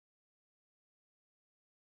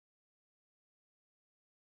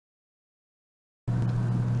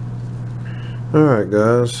Alright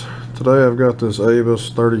guys, today I've got this Avis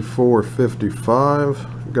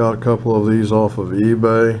 3455. Got a couple of these off of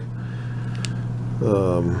eBay.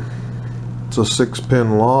 It's a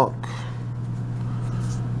 6-pin lock.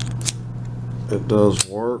 It does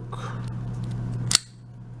work.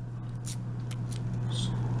 It's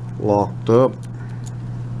locked up.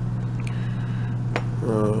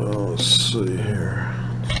 Let's see here.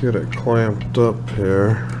 Let's get it clamped up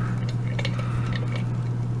here.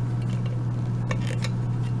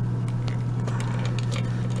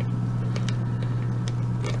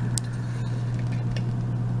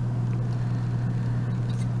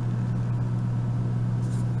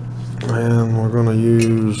 And we're going to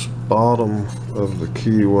use bottom of the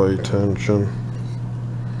keyway tension.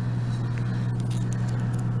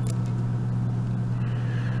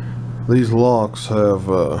 These locks have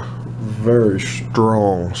a very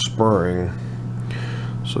strong spring,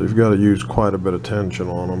 so you've got to use quite a bit of tension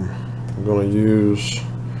on them. I'm going to use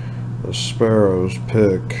a sparrow's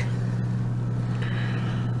pick.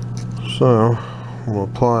 So I'm going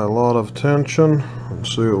to apply a lot of tension and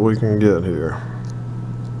see what we can get here.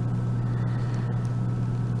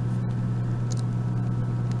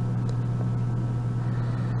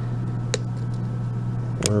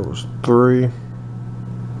 There was 3. A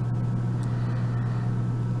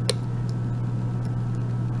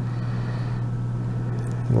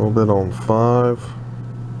little bit on 5.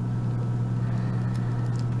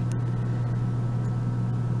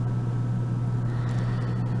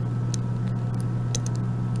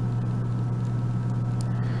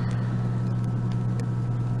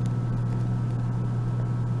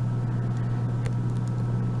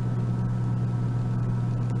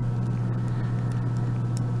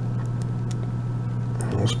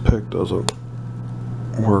 This pick doesn't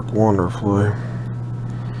work wonderfully. I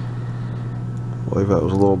believe that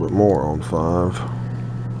was a little bit more on 5.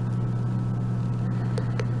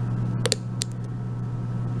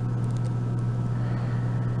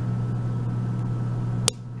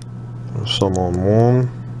 There's some on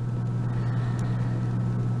 1.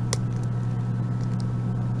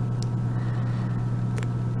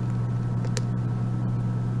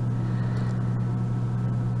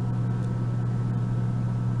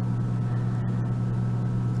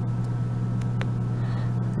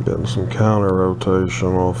 Getting some counter rotation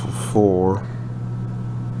off of 4.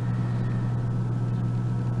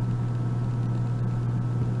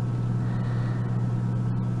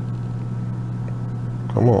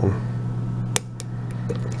 Come on.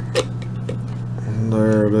 And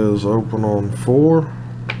there it is, open on 4.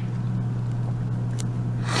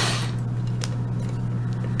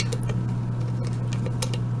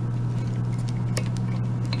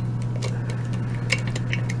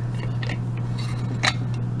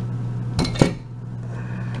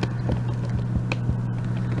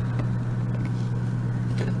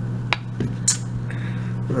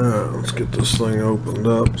 Alright, let's get this thing opened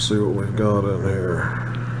up, see what we've got in here.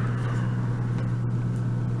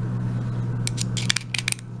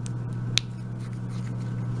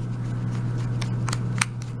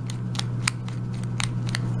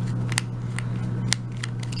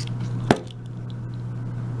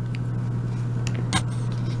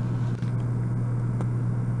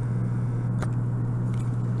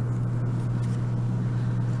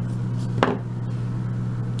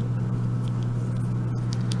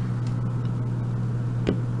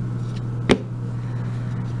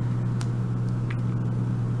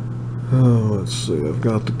 Let's see, I've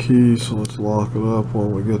got the key, so let's lock it up while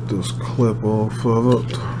we get this clip off of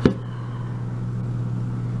it.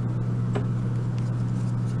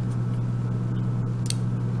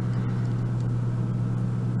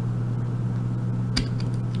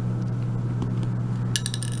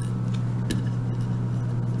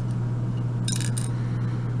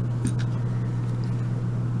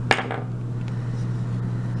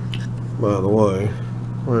 By the way,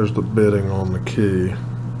 there's the bitting on the key.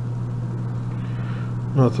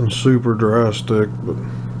 Nothing super drastic, but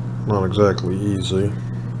not exactly easy.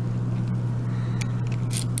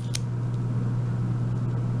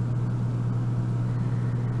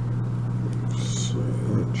 Let's see,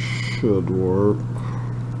 that should work.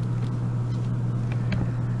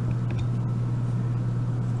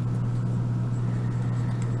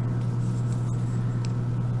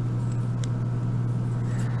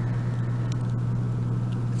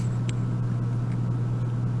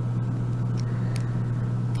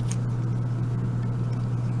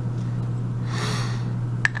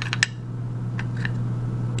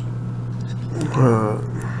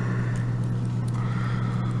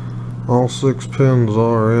 All 6 pins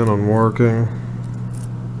are in and working.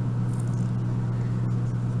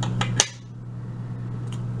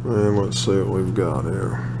 And let's see what we've got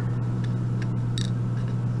here.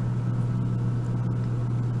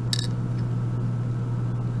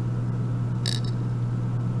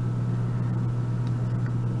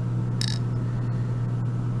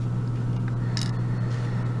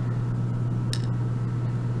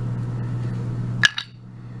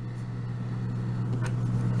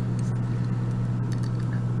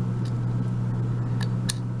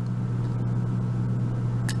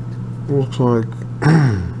 Looks like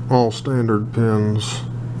all standard pins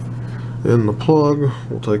in the plug.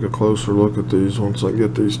 We'll take a closer look at these once I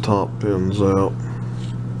get these top pins out.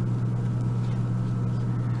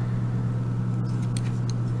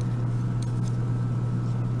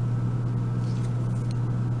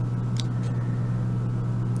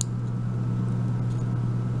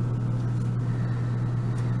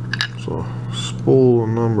 So spool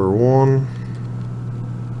number 1.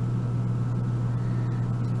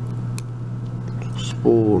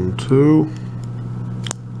 Spool and 2,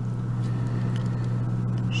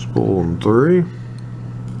 spool and 3,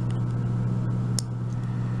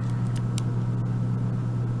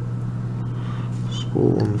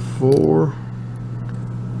 spool and 4,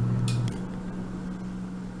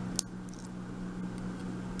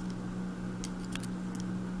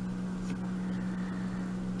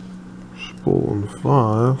 spool and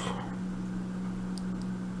 5,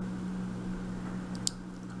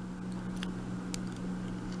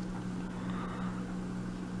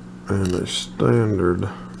 and a standard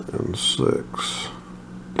and 6.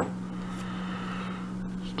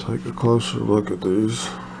 Let's take a closer look at these.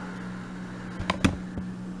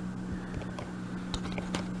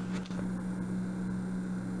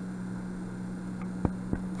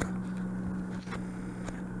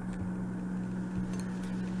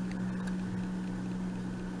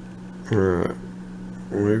 Alright,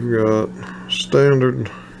 we've got standard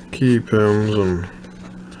key pins and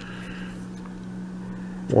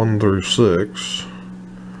 1 through 6,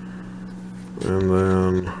 and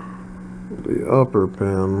then the upper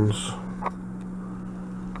pins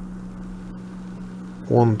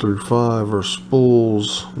 1 through 5 are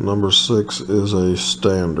spools. Number 6 is a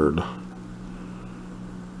standard.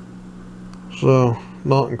 So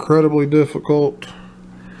not incredibly difficult.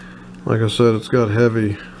 Like I said, it's got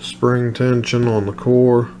heavy spring tension on the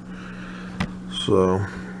core, so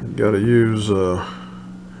you got to use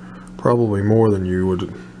probably more than you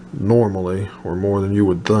would normally, or more than you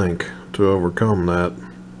would think, to overcome that.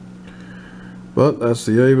 But that's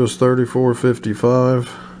the Avis 3455.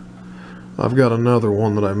 I've got another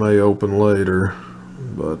one that I may open later,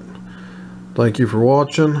 but thank you for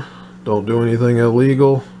watching. Don't do anything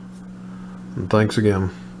illegal, and thanks again.